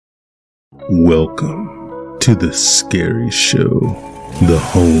Welcome to the Scary Show, the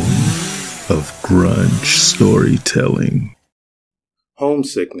home of grunge storytelling.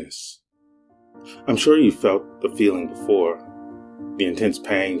 Homesickness. I'm sure you felt the feeling before. The intense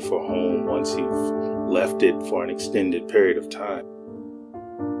pang for home once you've left it for an extended period of time.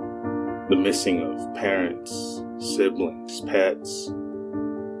 The missing of parents, siblings, pets.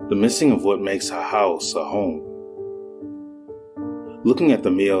 The missing of what makes a house a home. Looking at the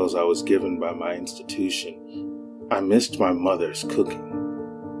meals I was given by my institution, I missed my mother's cooking.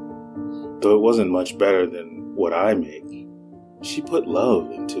 Though it wasn't much better than what I make, she put love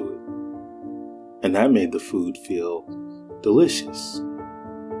into it. And that made the food feel delicious.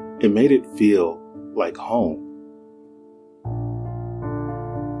 It made it feel like home.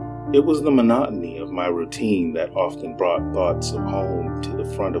 It was the monotony of my routine that often brought thoughts of home to the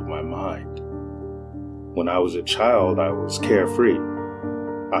front of my mind. When I was a child, I was carefree.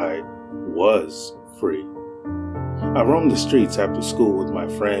 I was free. I roamed the streets after school with my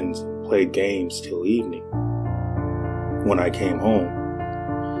friends and played games till evening. When I came home,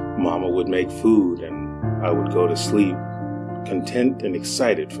 Mama would make food and I would go to sleep, content and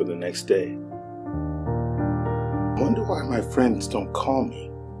excited for the next day. I wonder why my friends don't call me.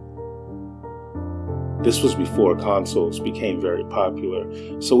 This was before consoles became very popular,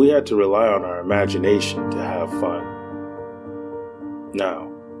 so we had to rely on our imagination to have fun. Now,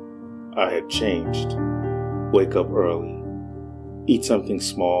 I had changed. Wake up early, eat something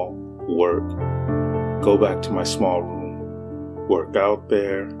small, work, go back to my small room, work out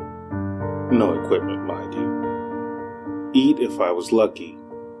there, no equipment, mind you. Eat if I was lucky,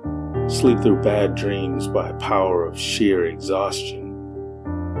 sleep through bad dreams by power of sheer exhaustion.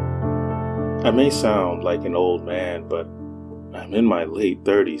 I may sound like an old man, but I'm in my late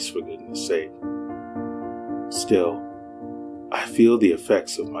 30s for goodness sake. Still, I feel the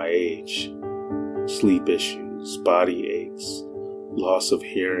effects of my age. Sleep issues, body aches, loss of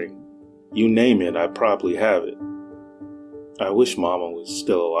hearing. You name it, I probably have it. I wish Mama was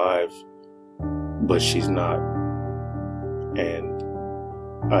still alive, but she's not. And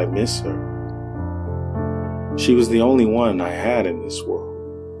I miss her. She was the only one I had in this world.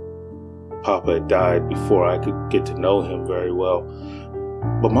 Papa had died before I could get to know him very well,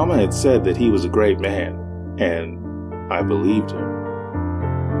 but Mama had said that he was a great man, and I believed her.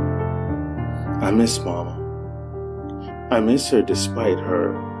 I miss Mama. I miss her despite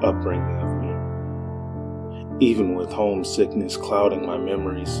her upbringing of me. Even with homesickness clouding my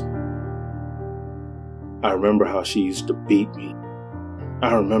memories, I remember how she used to beat me.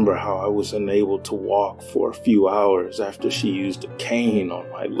 I remember how I was unable to walk for a few hours after she used a cane on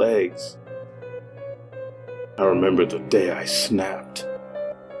my legs. I remember the day I snapped.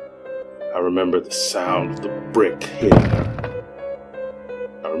 I remember the sound of the brick hitting her.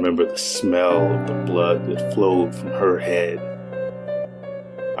 I remember the smell of the blood that flowed from her head.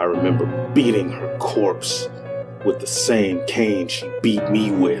 I remember beating her corpse with the same cane she beat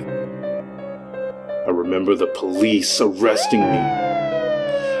me with. I remember the police arresting me.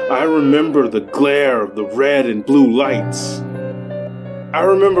 I remember the glare of the red and blue lights. I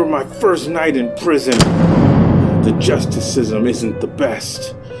remember my first night in prison. The justice system isn't the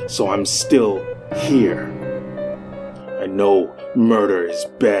best, so I'm still here. I know murder is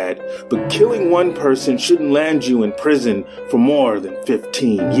bad, but killing one person shouldn't land you in prison for more than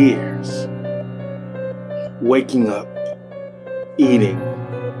 15 years. Waking up, eating,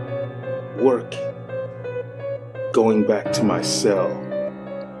 working, going back to my cell,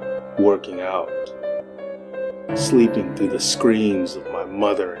 working out, sleeping through the screams of my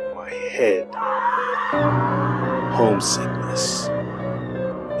mother in my head. Homesickness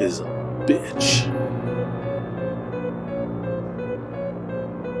is a bitch.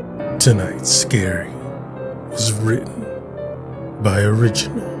 Tonight's Scary was written by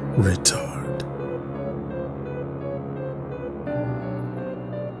Original Retard.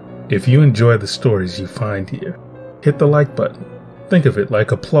 If you enjoy the stories you find here, hit the like button. Think of it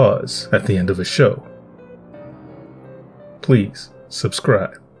like applause at the end of a show. Please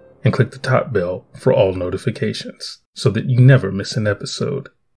subscribe and click the top bell for all notifications so that you never miss an episode.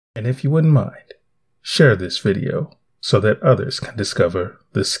 And if you wouldn't mind, share this video so that others can discover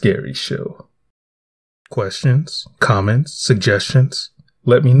The Scary Show. Questions, comments, suggestions?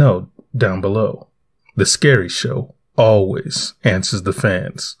 Let me know down below. The Scary Show always answers the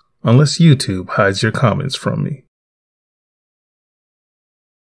fans, unless YouTube hides your comments from me.